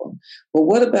cell phone. But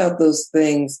what about those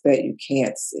things that you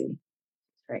can't see?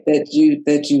 Right. That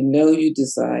you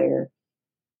desire,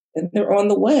 and they're on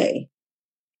the way.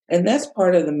 And that's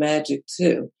part of the magic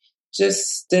too. Just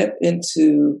step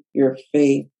into your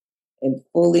faith and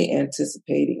fully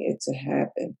anticipating it to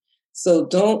happen. So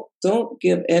don't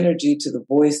give energy to the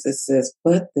voice that says,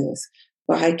 but this,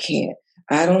 but I can't,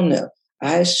 I don't know,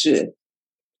 I should.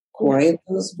 Quiet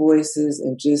those voices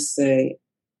and just say,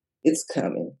 it's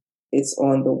coming, it's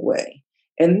on the way.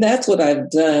 And that's what I've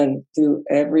done through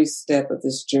every step of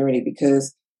this journey,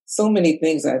 because so many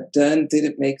things I've done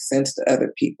didn't make sense to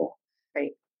other people.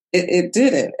 Right. It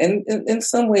didn't. And in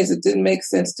some ways it didn't make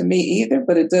sense to me either,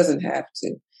 but it doesn't have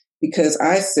to, because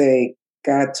I say,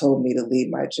 God told me to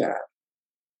leave my job.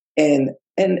 And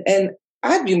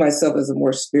I view myself as a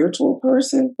more spiritual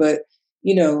person, but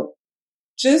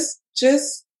just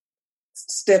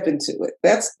step into it.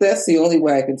 That's the only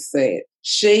way I can say it.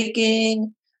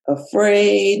 Shaking,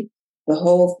 afraid, the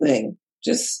whole thing.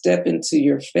 Just step into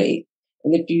your faith.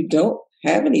 And if you don't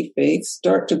have any faith,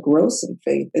 start to grow some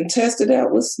faith and test it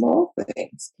out with small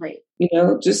things. Right.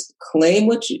 Just claim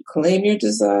your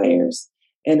desires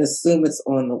and assume it's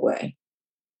on the way.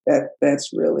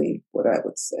 That's really what I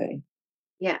would say.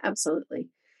 Yeah, absolutely.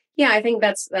 Yeah, I think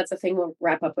that's a thing we'll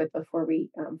wrap up with before we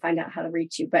find out how to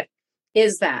reach you. But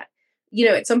is that,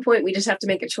 at some point we just have to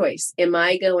make a choice. Am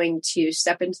I going to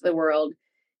step into the world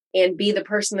and be the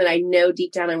person that I know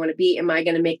deep down I want to be? Am I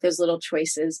going to make those little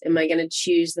choices? Am I going to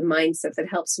choose the mindset that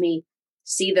helps me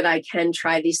see that I can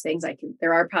try these things?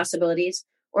 There are possibilities.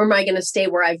 Or am I going to stay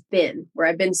where I've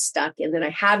been stuck, and that I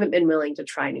haven't been willing to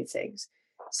try new things?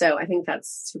 So I think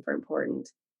that's super important.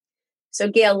 So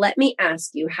Gail, let me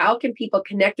ask you, how can people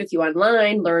connect with you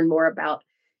online, learn more about,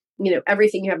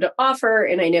 everything you have to offer?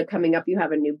 And I know coming up, you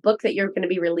have a new book that you're going to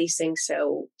be releasing.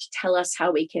 So tell us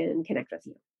how we can connect with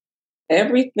you.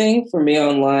 Everything for me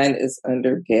online is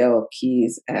under Gail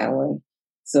Keys Allen.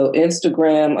 So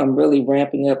Instagram, I'm really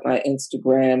ramping up my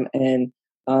Instagram. And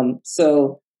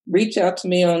so reach out to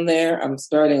me on there. I'm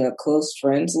starting a close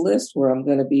friends list where I'm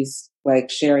going to be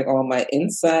sharing all my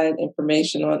inside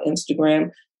information on Instagram.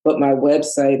 But my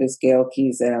website is Gail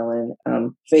Keys Allen.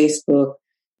 Facebook,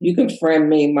 you can friend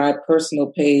me. My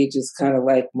personal page is kind of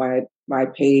like my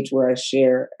page where I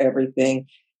share everything.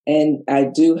 And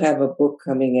I do have a book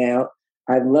coming out.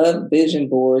 I love vision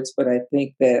boards, but I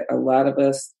think that a lot of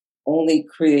us only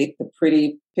create the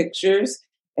pretty pictures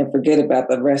and forget about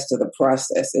the rest of the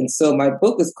process. And so my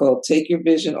book is called Take Your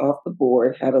Vision Off the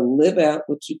Board, How to Live Out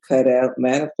What You Cut Out,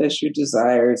 Manifest Your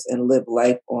Desires, and Live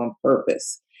Life on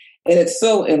Purpose. And it's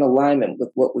so in alignment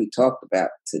with what we talked about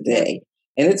today.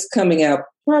 And it's coming out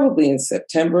probably in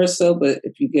September or so, but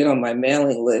if you get on my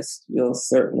mailing list, you'll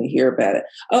certainly hear about it.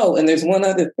 Oh, and there's one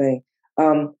other thing.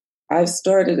 I've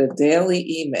started a daily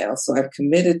email. So I've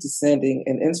committed to sending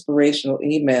an inspirational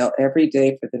email every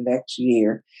day for the next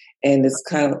year. And it's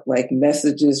kind of like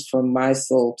messages from my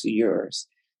soul to yours.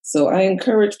 So I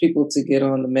encourage people to get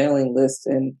on the mailing list,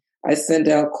 and I send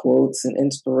out quotes and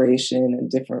inspiration and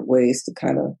different ways to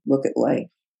kind of look at life.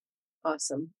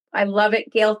 Awesome. I love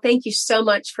it. Gail, thank you so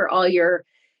much for all your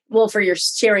Well, for your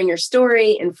sharing your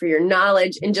story and for your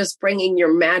knowledge and just bringing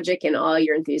your magic and all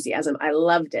your enthusiasm. I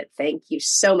loved it. Thank you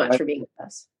so much for being with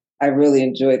us. I really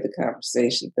enjoyed the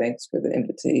conversation. Thanks for the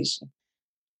invitation.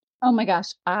 Oh my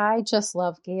gosh, I just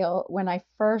love Gail. When I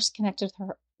first connected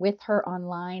with her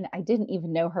online, I didn't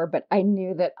even know her, but I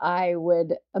knew that I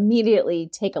would immediately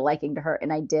take a liking to her,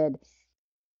 and I did.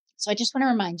 So I just want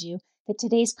to remind you that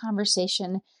today's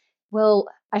conversation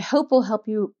I hope will help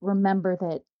you remember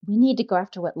that we need to go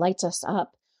after what lights us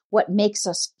up, what makes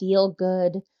us feel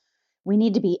good. We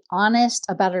need to be honest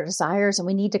about our desires, and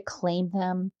we need to claim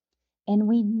them. And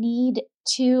we need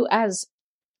to, as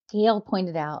Gail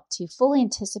pointed out, to fully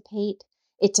anticipate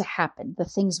it to happen, the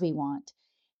things we want.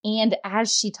 And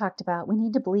as she talked about, we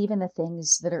need to believe in the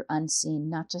things that are unseen,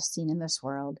 not just seen in this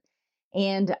world.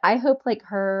 And I hope, like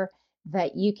her,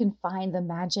 that you can find the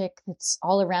magic that's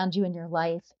all around you in your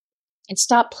life and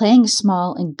stop playing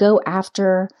small and go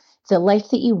after the life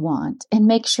that you want, and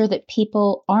make sure that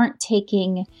people aren't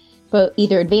taking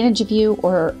either advantage of you,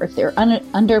 or if they're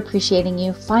underappreciating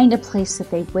you, find a place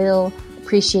that they will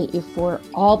appreciate you for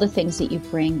all the things that you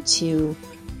bring to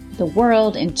the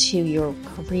world and to your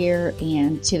career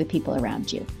and to the people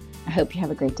around you. I hope you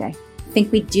have a great day. I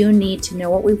think we do need to know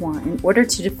what we want in order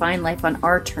to define life on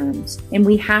our terms. And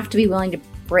we have to be willing to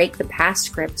break the past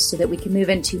scripts so that we can move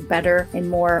into better and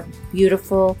more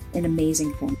beautiful and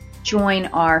amazing things. Join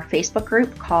our Facebook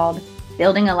group called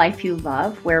Building a Life You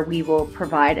Love, where we will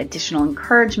provide additional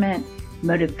encouragement,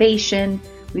 motivation,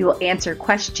 we will answer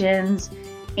questions,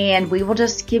 and we will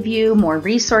just give you more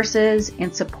resources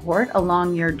and support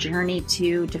along your journey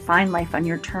to define life on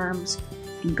your terms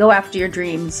and go after your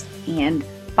dreams and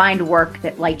find work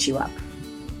that lights you up.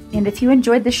 And if you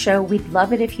enjoyed the show, we'd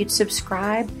love it if you'd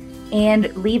subscribe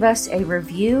and leave us a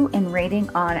review and rating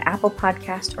on Apple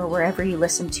Podcasts or wherever you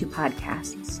listen to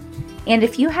podcasts. And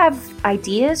if you have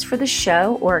ideas for the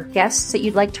show or guests that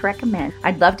you'd like to recommend,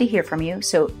 I'd love to hear from you.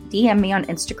 So DM me on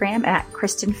Instagram at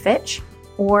Kristen Fitch,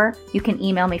 or you can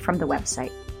email me from the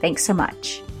website. Thanks so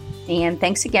much. And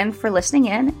thanks again for listening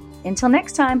in. Until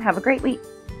next time, have a great week.